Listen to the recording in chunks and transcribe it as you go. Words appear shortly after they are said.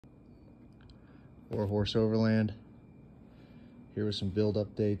Warhorse Overland. Here with some build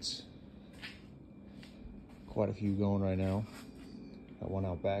updates. Quite a few going right now. Got one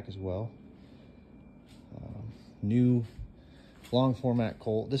out back as well. New long format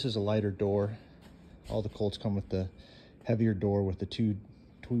Colt. This is a lighter door. All the Colts come with the heavier door with the two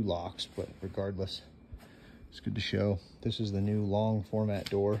locks, but regardless, it's good to show. This is the new long format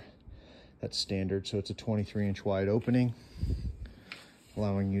door. That's standard, so it's a 23-inch wide opening,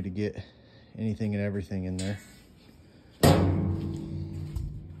 allowing you to get anything and everything in there.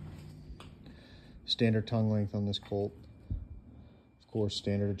 Standard tongue length on this Colt. Of course,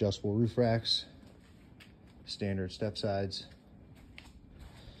 standard adjustable roof racks, standard step sides,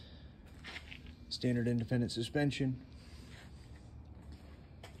 standard independent suspension.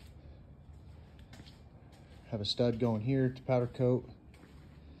 Have a stud going here to powder coat.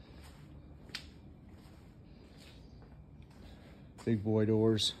 Big boy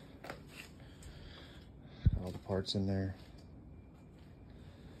doors. Got all the parts in there.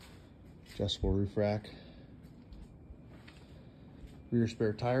 Adjustable roof rack. Rear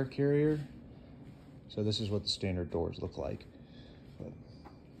spare tire carrier. So this is what the standard doors look like. But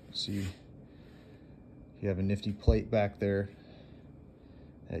see, you have a nifty plate back there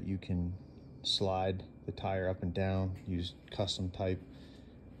that you can slide the tire up and down. Use custom type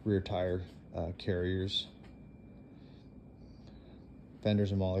rear tire carriers.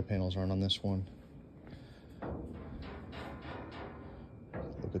 Fenders and molly panels aren't on this one.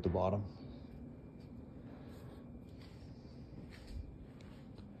 Look at the bottom.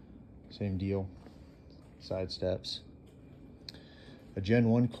 Same deal. Side steps. A Gen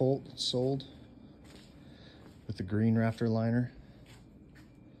 1 Colt sold with the green rafter liner.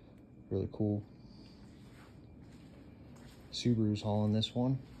 Really cool. Subaru's hauling this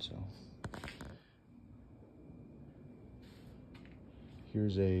one, so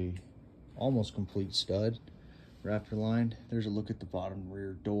here's a almost complete stud rafter lined. There's a look at the bottom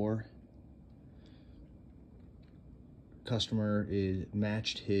rear door. Customer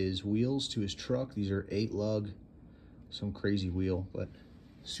matched his wheels to his truck. These are 8 lug, some crazy wheel, but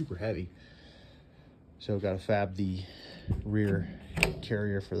super heavy. So got to fab the rear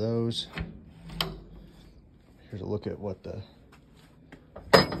carrier for those. Here's a look at what the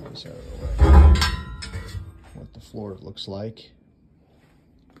floor looks like.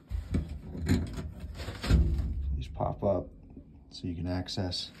 These pop up so you can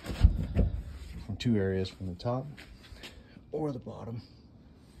access from 2 areas, from the top or the bottom.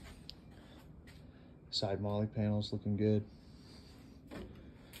 Side molly panels looking good.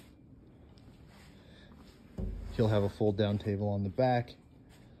 He'll have a fold down table on the back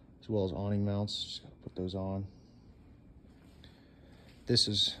as well as awning mounts. Just gotta put those on. This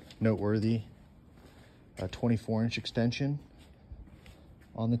is noteworthy. A 24-inch extension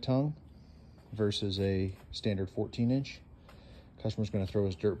on the tongue versus a standard 14-inch. Customer's going to throw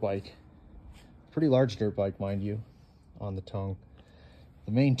his dirt bike, pretty large dirt bike, mind you, on the tongue.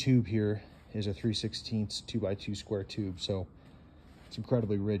 The main tube here is a 3/16 2x2 square tube, so it's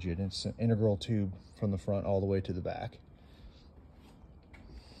incredibly rigid. It's an integral tube from the front all the way to the back.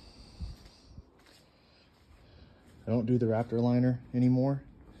 I don't do the Raptor liner anymore.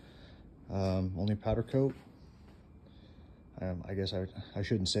 Only powder coat. I guess I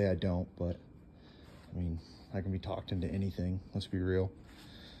shouldn't say I don't, but I mean, I can be talked into anything. Let's be real.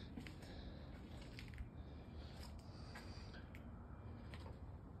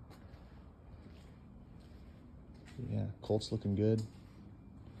 Yeah, Colt's looking good.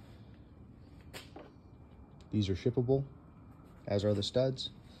 These are shippable, as are the studs.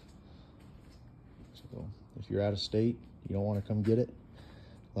 So if you're out of state, you don't want to come get it,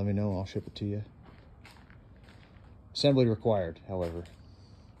 let me know, I'll ship it to you. Assembly required, however,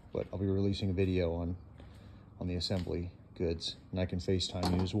 but I'll be releasing a video on the assembly goods, and I can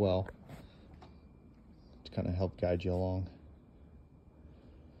FaceTime you as well to kind of help guide you along.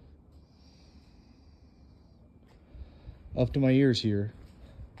 Up to my ears here.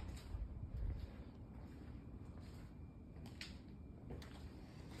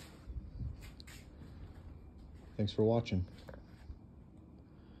 Thanks for watching.